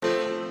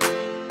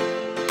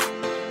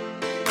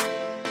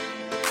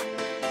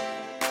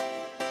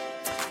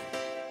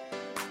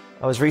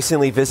I was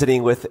recently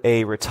visiting with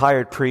a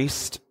retired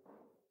priest,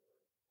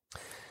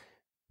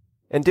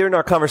 and during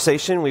our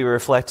conversation, we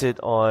reflected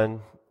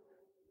on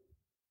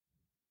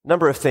a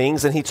number of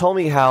things, and he told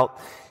me how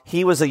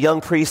he was a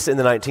young priest in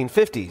the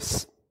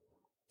 1950s.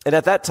 And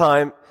at that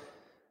time,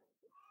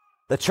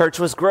 the church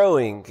was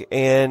growing,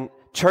 and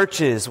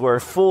churches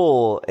were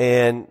full,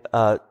 and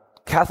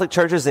Catholic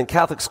churches and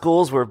Catholic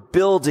schools were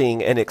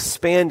building and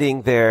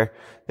expanding their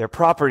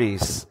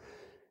properties.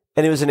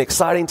 And it was an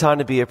exciting time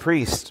to be a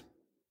priest.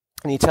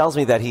 And he tells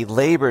me that he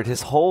labored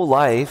his whole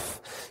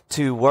life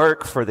to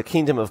work for the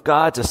kingdom of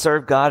God, to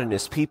serve God and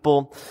his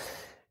people.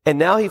 And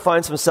now he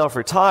finds himself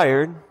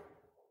retired.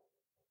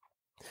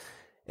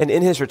 And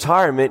in his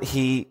retirement,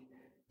 he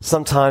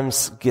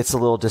sometimes gets a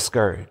little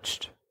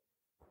discouraged.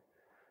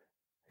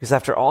 Because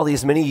after all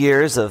these many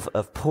years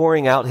of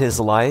pouring out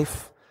his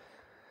life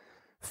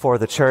for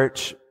the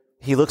church,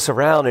 he looks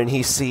around and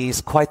he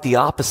sees quite the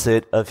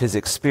opposite of his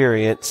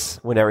experience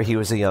whenever he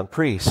was a young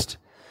priest.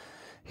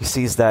 He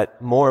sees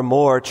that more and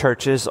more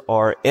churches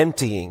are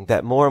emptying,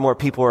 that more and more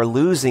people are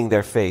losing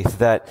their faith,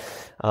 that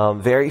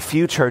very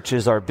few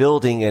churches are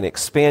building and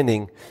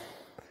expanding.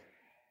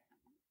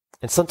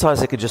 And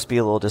sometimes it could just be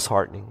a little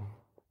disheartening.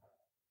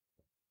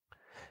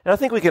 And I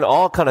think we can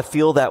all kind of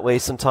feel that way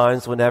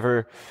sometimes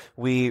whenever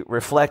we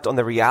reflect on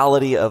the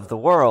reality of the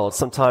world.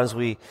 Sometimes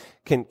we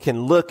can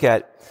look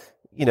at,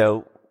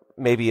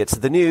 maybe it's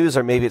the news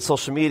or maybe it's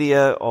social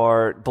media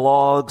or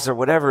blogs or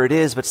whatever it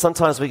is, but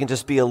sometimes we can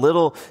just be a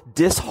little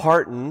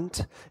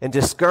disheartened and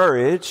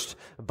discouraged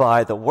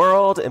by the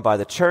world and by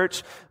the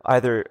church,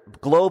 either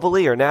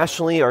globally or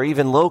nationally or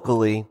even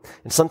locally.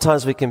 And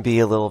sometimes we can be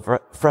a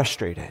little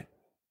frustrated.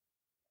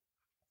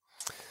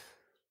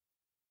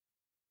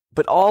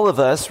 But all of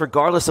us,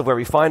 regardless of where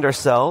we find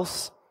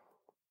ourselves,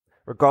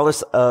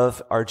 regardless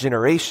of our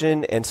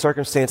generation and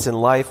circumstance in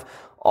life,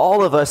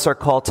 all of us are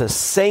called to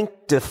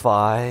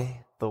sanctify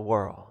the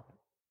world.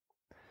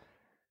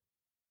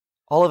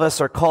 All of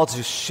us are called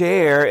to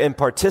share and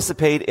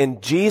participate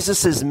in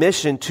Jesus'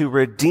 mission to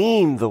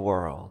redeem the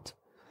world.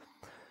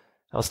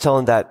 I was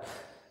telling that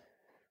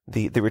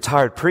the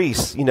retired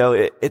priest,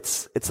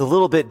 it's a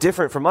little bit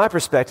different from my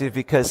perspective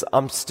because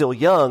I'm still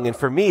young, and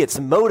for me it's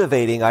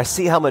motivating. I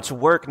see how much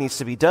work needs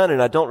to be done,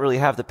 and I don't really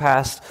have the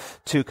past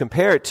to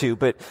compare it to.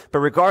 But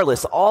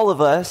regardless, all of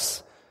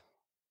us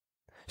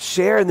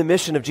share in the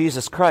mission of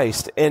Jesus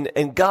Christ, and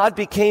God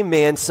became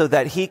man so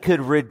that he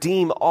could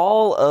redeem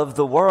all of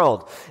the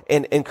world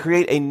and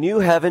create a new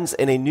heavens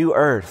and a new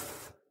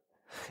earth.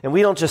 And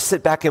we don't just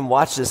sit back and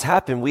watch this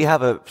happen. We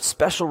have a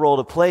special role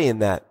to play in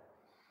that.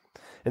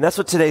 And that's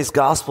what today's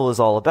gospel is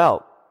all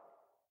about.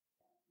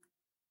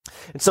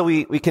 And so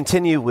we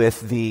continue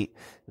with the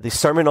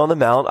Sermon on the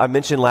Mount. I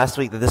mentioned last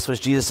week that this was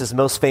Jesus'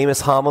 most famous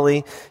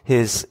homily,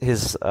 his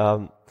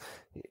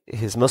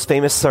most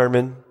famous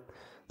sermon.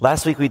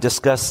 Last week we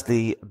discussed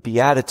the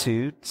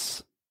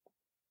Beatitudes.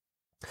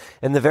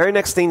 And the very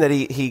next thing that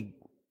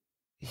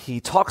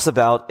he talks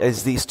about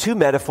is these two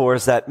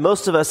metaphors that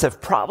most of us have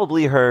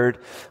probably heard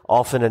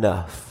often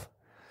enough.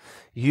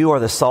 You are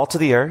the salt of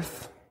the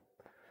earth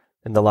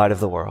and the light of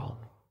the world.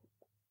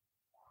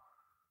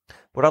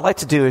 What I'd like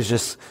to do is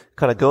just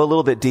kind of go a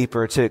little bit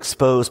deeper to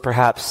expose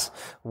perhaps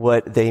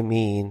what they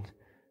mean,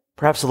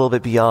 perhaps a little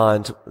bit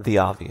beyond the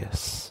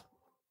obvious.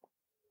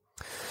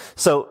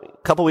 So,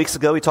 a couple weeks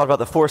ago, we talked about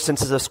the four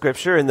senses of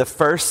Scripture, and the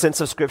first sense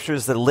of Scripture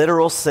is the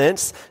literal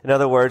sense. In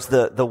other words,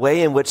 the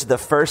way in which the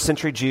first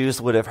century Jews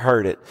would have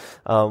heard it.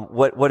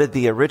 What did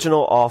the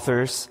original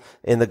authors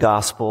in the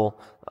Gospel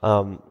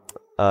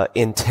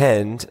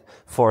intend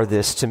for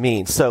this to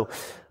mean? So,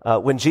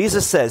 when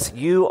Jesus says,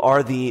 you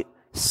are the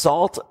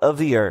salt of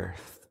the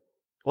earth,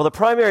 well, the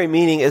primary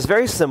meaning is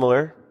very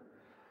similar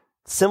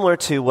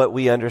to what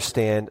we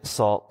understand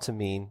salt to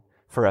mean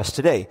for us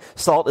today.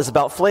 Salt is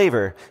about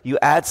flavor. You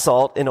add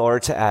salt in order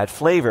to add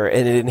flavor,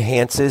 and it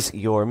enhances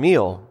your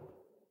meal.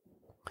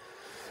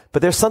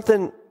 But there's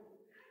something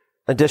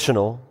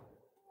additional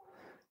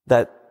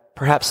that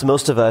perhaps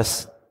most of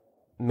us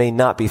may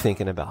not be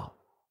thinking about.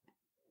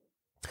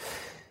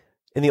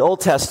 In the Old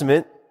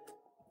Testament,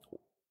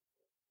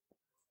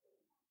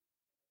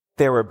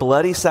 there were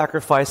bloody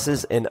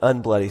sacrifices and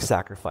unbloody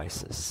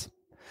sacrifices.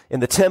 In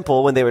the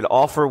temple, when they would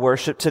offer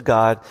worship to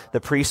God, the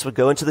priests would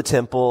go into the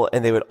temple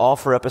and they would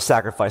offer up a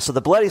sacrifice. So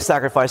the bloody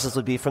sacrifices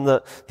would be from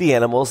the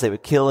animals. They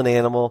would kill an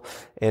animal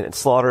and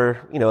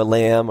slaughter, a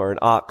lamb or an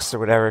ox or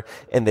whatever,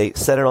 and they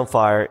set it on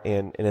fire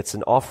and it's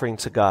an offering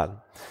to God.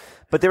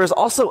 But there was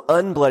also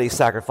unbloody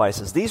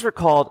sacrifices. These were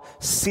called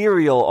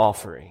cereal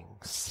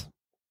offerings.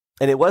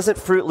 And it wasn't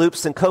Fruit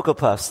Loops and Cocoa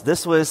Puffs.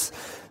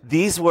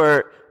 These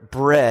were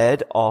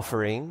bread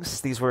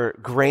offerings. These were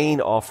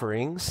grain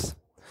offerings.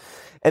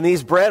 And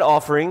these bread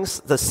offerings,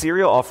 the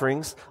cereal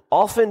offerings,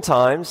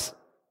 oftentimes,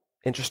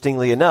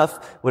 interestingly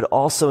enough, would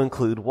also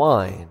include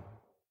wine.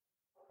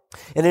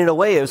 And in a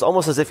way, it was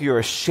almost as if you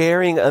were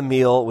sharing a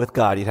meal with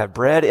God. You'd have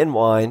bread and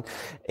wine,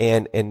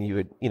 and you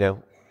would,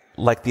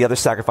 like the other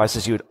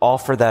sacrifices, you would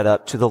offer that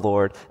up to the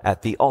Lord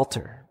at the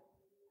altar.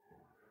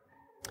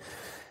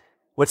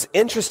 What's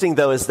interesting,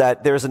 though, is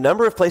that there's a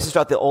number of places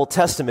throughout the Old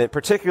Testament,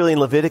 particularly in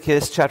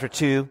Leviticus chapter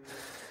 2,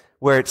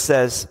 where it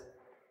says,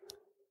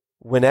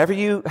 whenever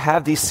you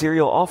have these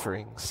cereal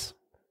offerings,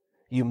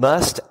 you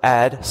must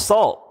add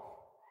salt,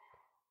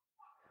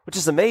 which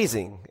is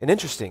amazing and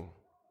interesting.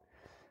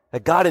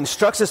 That God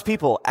instructs his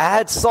people,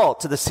 add salt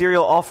to the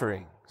cereal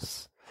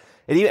offerings.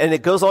 And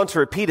it goes on to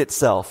repeat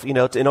itself, in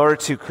order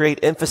to create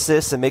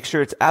emphasis and make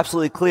sure it's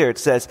absolutely clear. It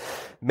says,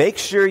 make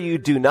sure you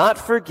do not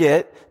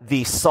forget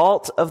the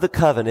salt of the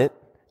covenant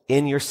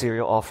in your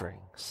cereal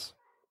offerings.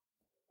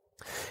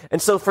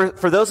 And so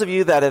for those of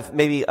you that have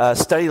maybe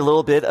studied a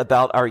little bit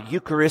about our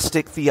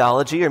Eucharistic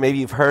theology, or maybe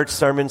you've heard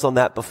sermons on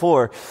that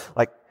before,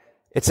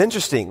 it's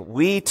interesting.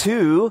 We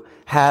too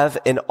have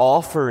an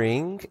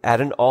offering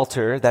at an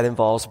altar that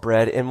involves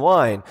bread and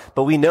wine.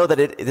 But we know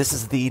that this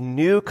is the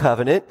new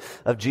covenant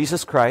of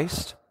Jesus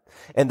Christ.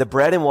 And the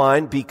bread and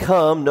wine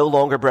become no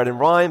longer bread and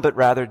wine, but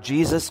rather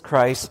Jesus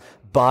Christ's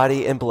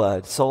body and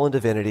blood, soul and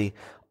divinity,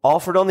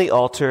 offered on the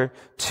altar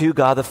to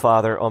God the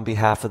Father on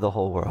behalf of the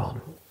whole world.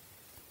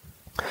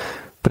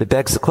 But it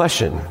begs the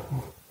question,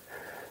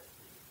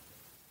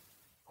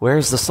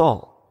 where's the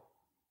salt?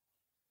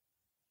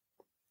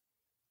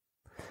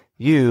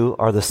 You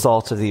are the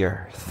salt of the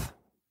earth.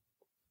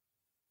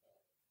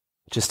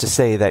 Just to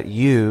say that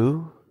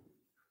you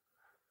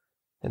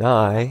and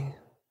I,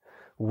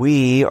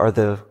 we are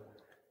the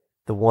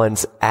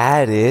ones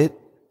added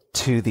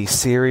to the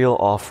cereal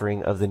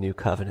offering of the new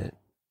covenant.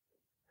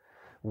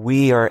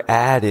 We are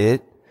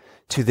added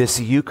to this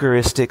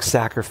Eucharistic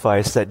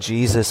sacrifice that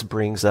Jesus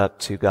brings up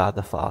to God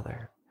the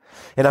Father.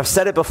 And I've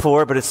said it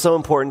before, but it's so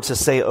important to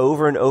say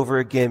over and over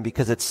again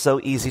because it's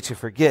so easy to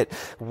forget.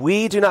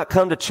 We do not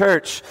come to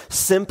church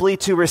simply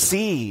to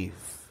receive.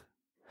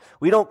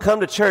 We don't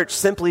come to church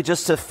simply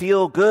just to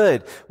feel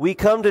good. We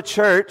come to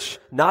church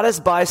not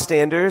as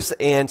bystanders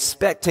and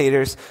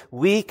spectators.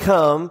 We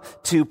come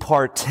to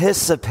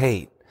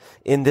participate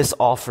in this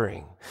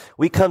offering.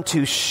 We come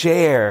to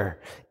share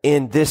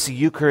in this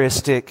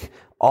Eucharistic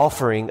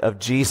offering of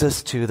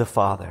Jesus to the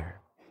Father.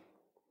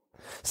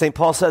 St.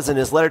 Paul says in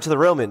his letter to the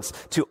Romans,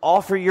 to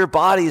offer your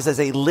bodies as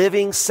a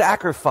living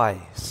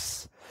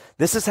sacrifice.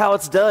 This is how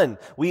it's done.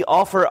 We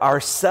offer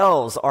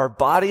ourselves, our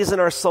bodies and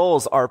our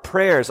souls, our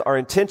prayers, our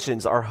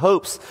intentions, our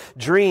hopes,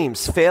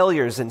 dreams,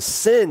 failures, and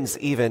sins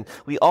even.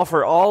 We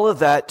offer all of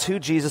that to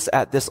Jesus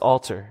at this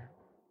altar.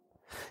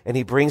 And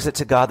he brings it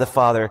to God the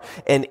Father.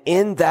 And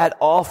in that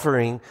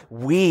offering,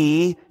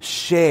 we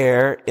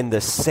share in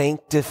the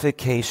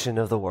sanctification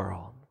of the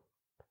world.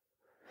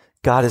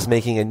 God is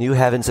making a new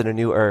heavens and a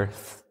new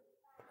earth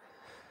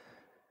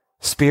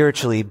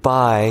spiritually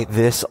by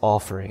this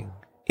offering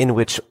in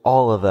which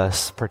all of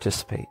us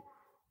participate.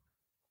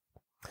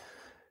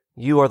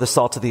 You are the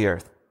salt of the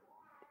earth.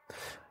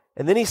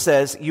 And then he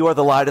says, you are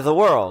the light of the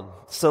world.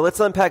 So let's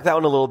unpack that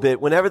one a little bit.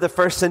 Whenever the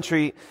first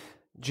century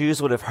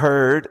Jews would have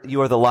heard,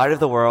 you are the light of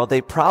the world,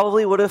 they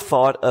probably would have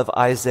thought of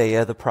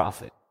Isaiah the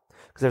prophet.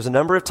 Because there's a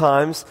number of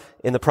times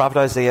in the prophet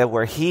Isaiah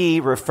where he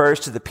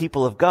refers to the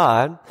people of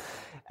God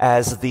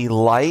as the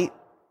light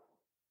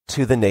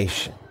to the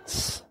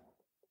nations.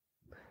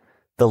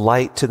 The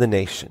light to the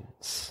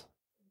nations.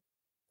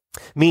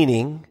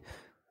 Meaning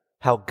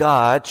how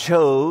God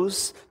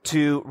chose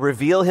to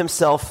reveal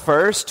himself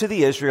first to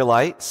the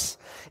Israelites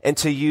and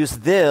to use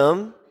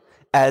them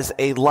as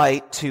a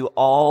light to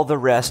all the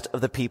rest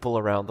of the people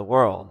around the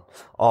world.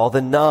 All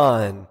the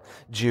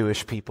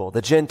non-Jewish people,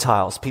 the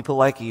Gentiles, people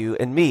like you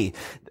and me.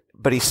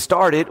 But he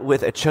started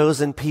with a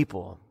chosen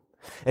people.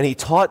 And he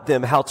taught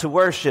them how to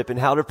worship and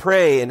how to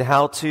pray and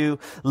how to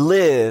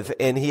live.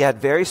 And he had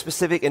very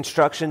specific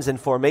instructions and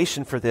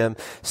formation for them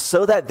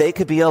so that they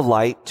could be a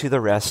light to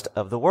the rest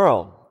of the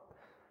world.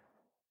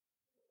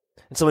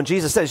 And so when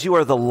Jesus says, you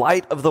are the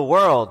light of the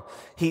world,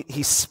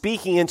 he's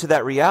speaking into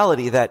that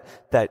reality that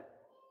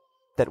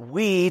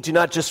we do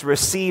not just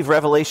receive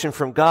revelation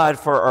from God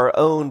for our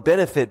own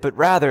benefit, but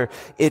rather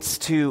it's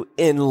to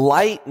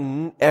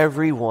enlighten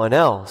everyone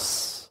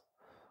else.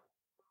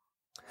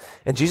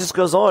 And Jesus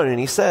goes on and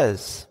he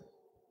says,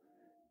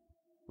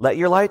 let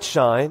your light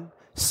shine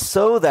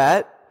so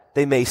that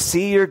they may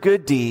see your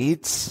good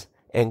deeds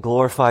and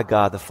glorify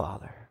God the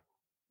Father.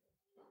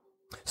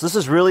 So this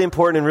is really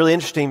important and really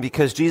interesting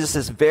because Jesus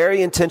is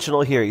very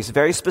intentional here. He's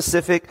very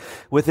specific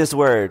with his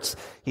words.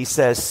 He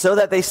says, so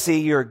that they see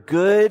your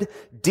good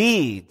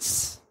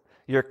deeds,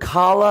 your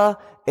kala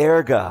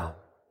erga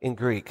in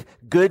Greek,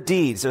 good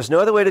deeds. There's no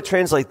other way to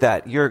translate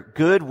that. Your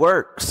good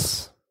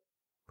works.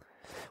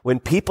 When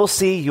people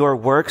see your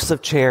works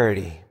of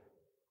charity,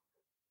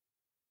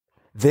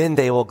 then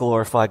they will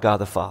glorify God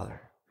the Father.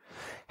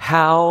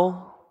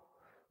 How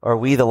are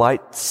we the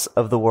lights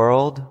of the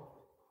world?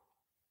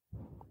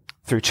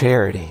 Through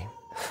charity,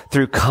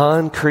 through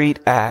concrete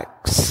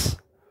acts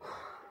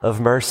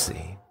of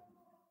mercy,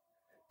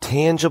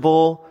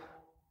 tangible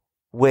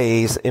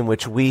ways in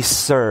which we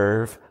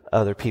serve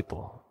other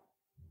people.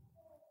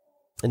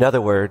 In other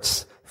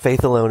words,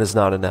 faith alone is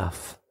not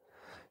enough.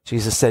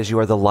 Jesus says you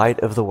are the light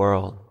of the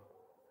world.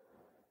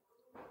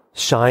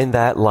 Shine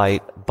that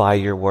light by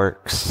your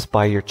works,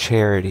 by your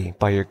charity,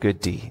 by your good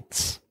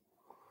deeds.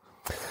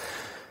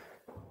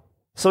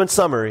 So in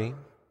summary,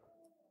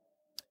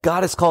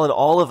 God is calling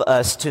all of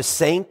us to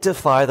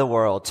sanctify the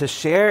world, to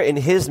share in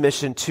his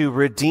mission to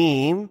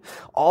redeem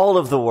all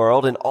of the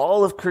world and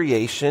all of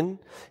creation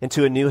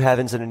into a new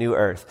heavens and a new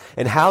earth.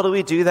 And how do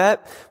we do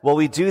that? Well,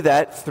 we do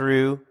that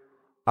through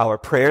our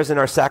prayers and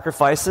our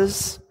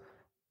sacrifices,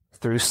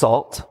 through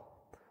salt,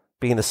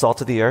 being the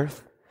salt of the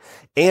earth,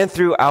 and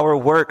through our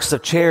works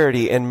of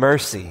charity and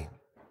mercy,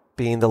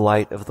 being the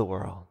light of the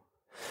world.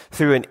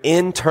 Through an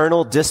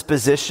internal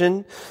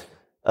disposition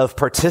of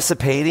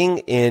participating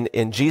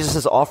in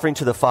Jesus' offering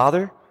to the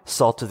Father,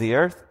 salt of the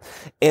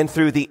earth, and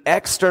through the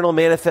external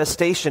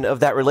manifestation of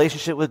that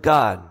relationship with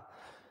God,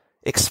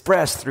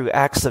 expressed through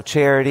acts of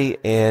charity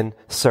and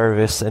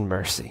service and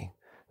mercy,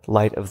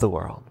 light of the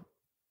world.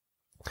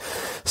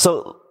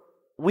 So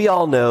we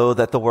all know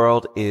that the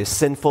world is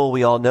sinful.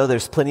 We all know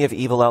there's plenty of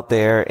evil out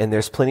there, and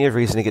there's plenty of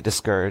reason to get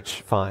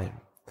discouraged. Fine.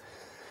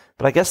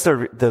 But I guess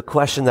the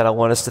question that I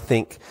want us to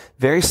think,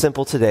 very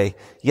simple today.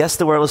 Yes,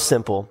 the world is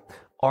simple.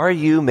 Are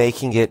you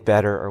making it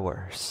better or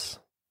worse?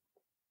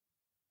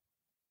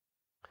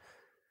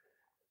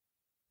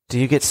 Do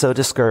you get so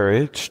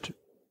discouraged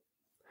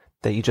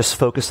that you just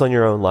focus on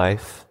your own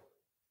life,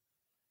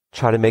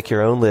 try to make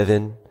your own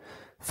living,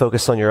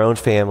 focus on your own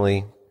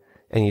family,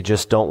 and you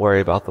just don't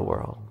worry about the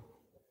world?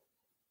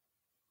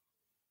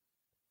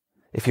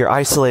 If you're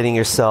isolating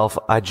yourself,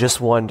 I just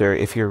wonder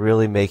if you're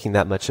really making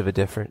that much of a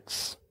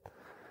difference.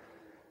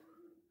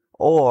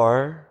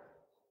 Or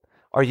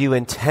are you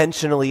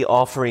intentionally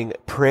offering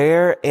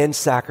prayer and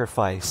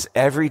sacrifice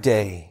every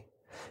day,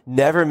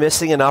 never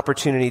missing an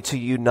opportunity to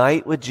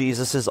unite with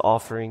Jesus'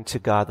 offering to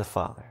God the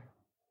Father?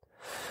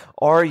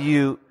 Are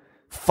you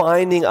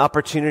finding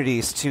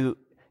opportunities to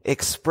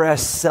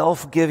express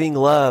self-giving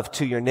love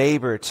to your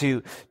neighbor,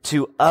 to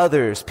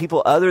others,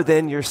 people other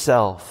than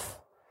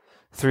yourself,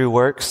 through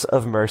works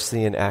of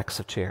mercy and acts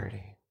of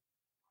charity?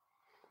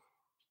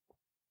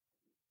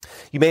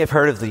 You may have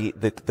heard of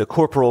the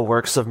corporal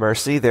works of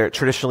mercy.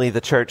 Traditionally, the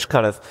church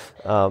kind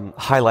of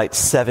highlights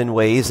 7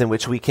 ways in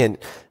which we can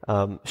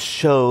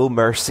show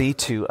mercy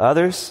to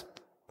others.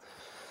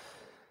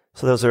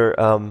 So those are,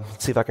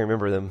 let's see if I can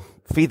remember them.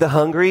 Feed the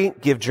hungry,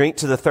 give drink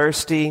to the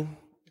thirsty,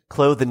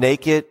 clothe the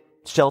naked,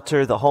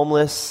 shelter the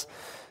homeless,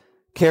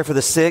 care for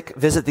the sick,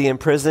 visit the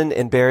imprisoned,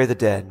 and bury the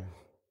dead.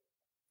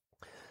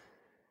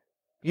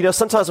 You know,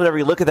 sometimes whenever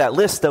we look at that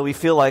list, though, we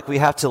feel like we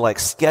have to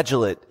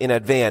schedule it in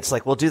advance.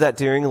 Like, we'll do that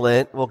during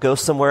Lent. We'll go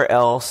somewhere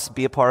else,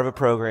 be a part of a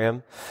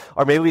program.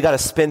 Or maybe we got to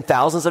spend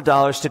thousands of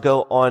dollars to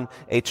go on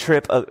a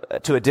trip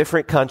to a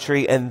different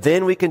country, and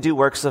then we can do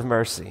works of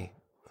mercy.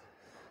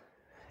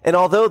 And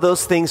although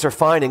those things are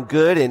fine and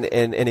good and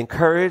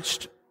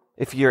encouraged,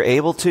 if you're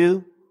able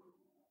to,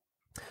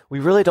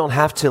 we really don't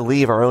have to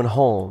leave our own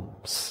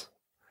homes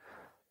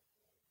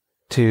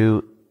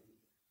to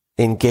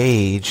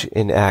engage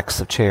in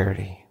acts of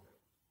charity.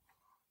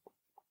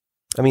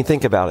 I mean,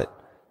 think about it.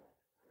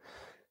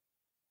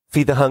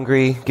 Feed the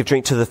hungry, give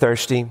drink to the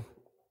thirsty.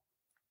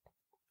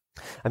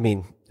 I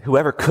mean,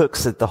 whoever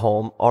cooks at the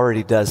home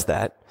already does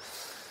that.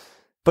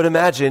 But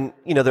imagine,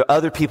 there are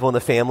other people in the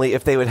family,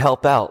 if they would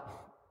help out.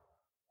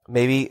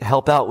 Maybe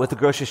help out with the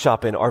grocery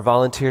shopping or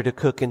volunteer to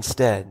cook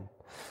instead.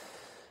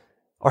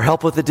 Or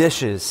help with the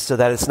dishes so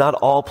that it's not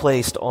all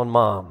placed on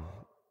mom.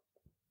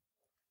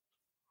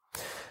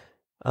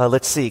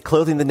 Let's see,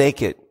 clothing the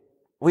naked.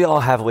 We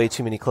all have way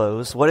too many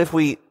clothes. What if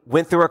we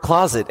went through our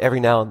closet every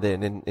now and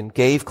then and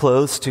gave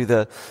clothes to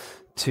the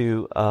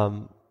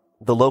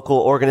local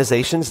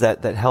organizations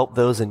that help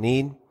those in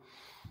need?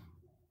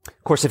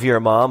 Of course, if you're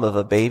a mom of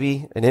a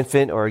baby, an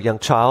infant, or a young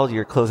child,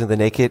 you're clothing the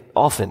naked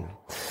often.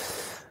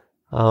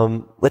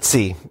 Let's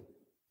see.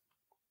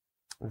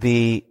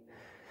 The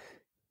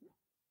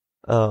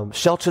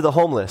shelter the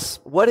homeless.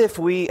 What if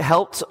we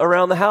helped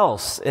around the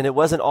house and it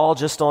wasn't all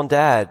just on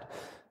dad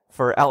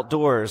for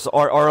outdoors,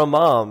 or a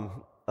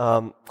mom,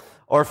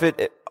 or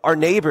if our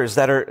neighbors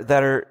that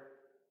are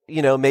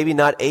maybe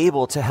not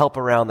able to help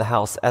around the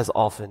house as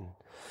often?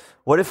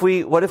 What if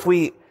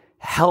we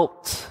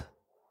helped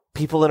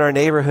people in our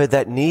neighborhood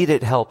that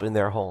needed help in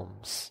their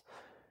homes?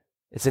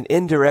 It's an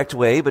indirect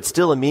way, but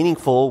still a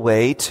meaningful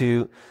way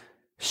to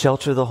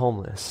shelter the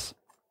homeless.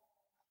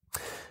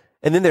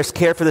 And then there's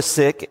care for the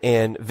sick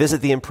and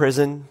visit the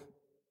imprisoned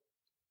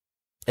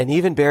and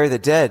even bury the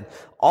dead.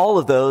 All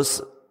of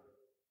those.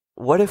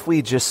 What if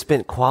we just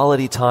spent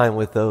quality time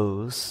with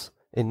those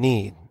in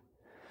need,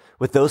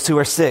 with those who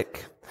are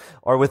sick,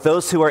 or with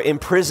those who are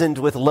imprisoned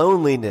with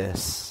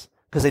loneliness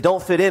because they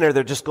don't fit in, or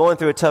they're just going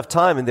through a tough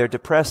time and they're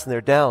depressed and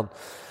they're down,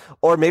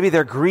 or maybe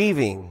they're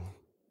grieving?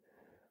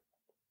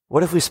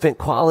 What if we spent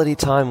quality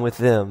time with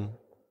them,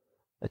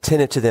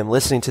 attentive to them,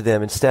 listening to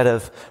them, instead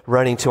of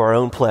running to our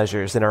own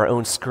pleasures and our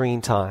own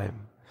screen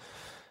time?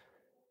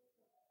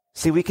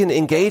 See, we can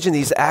engage in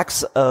these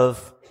acts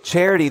of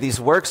charity, these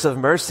works of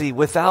mercy,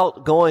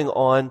 without going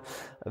on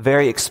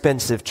very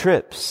expensive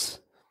trips.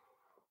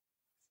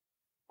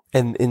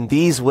 And in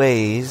these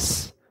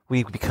ways,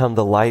 we become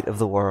the light of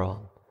the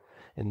world.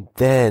 And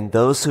then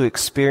those who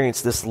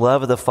experience this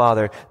love of the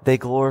Father, they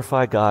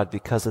glorify God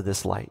because of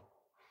this light.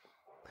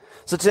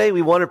 So today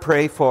we want to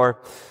pray for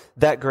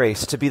that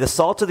grace to be the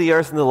salt of the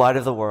earth and the light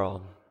of the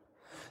world,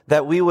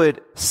 that we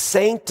would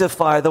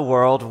sanctify the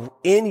world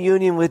in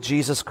union with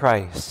Jesus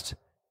Christ,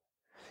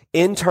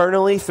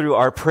 internally through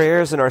our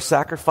prayers and our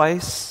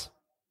sacrifice,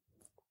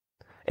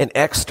 and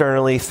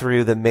externally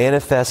through the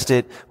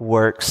manifested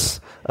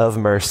works of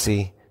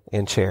mercy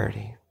and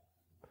charity.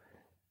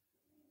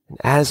 And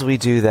as we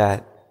do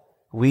that,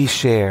 we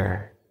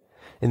share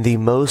in the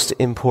most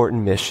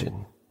important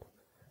mission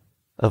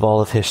of all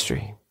of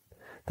history,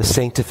 the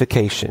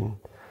sanctification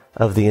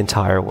of the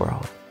entire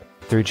world.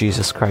 Through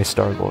Jesus Christ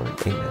our Lord.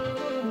 Amen.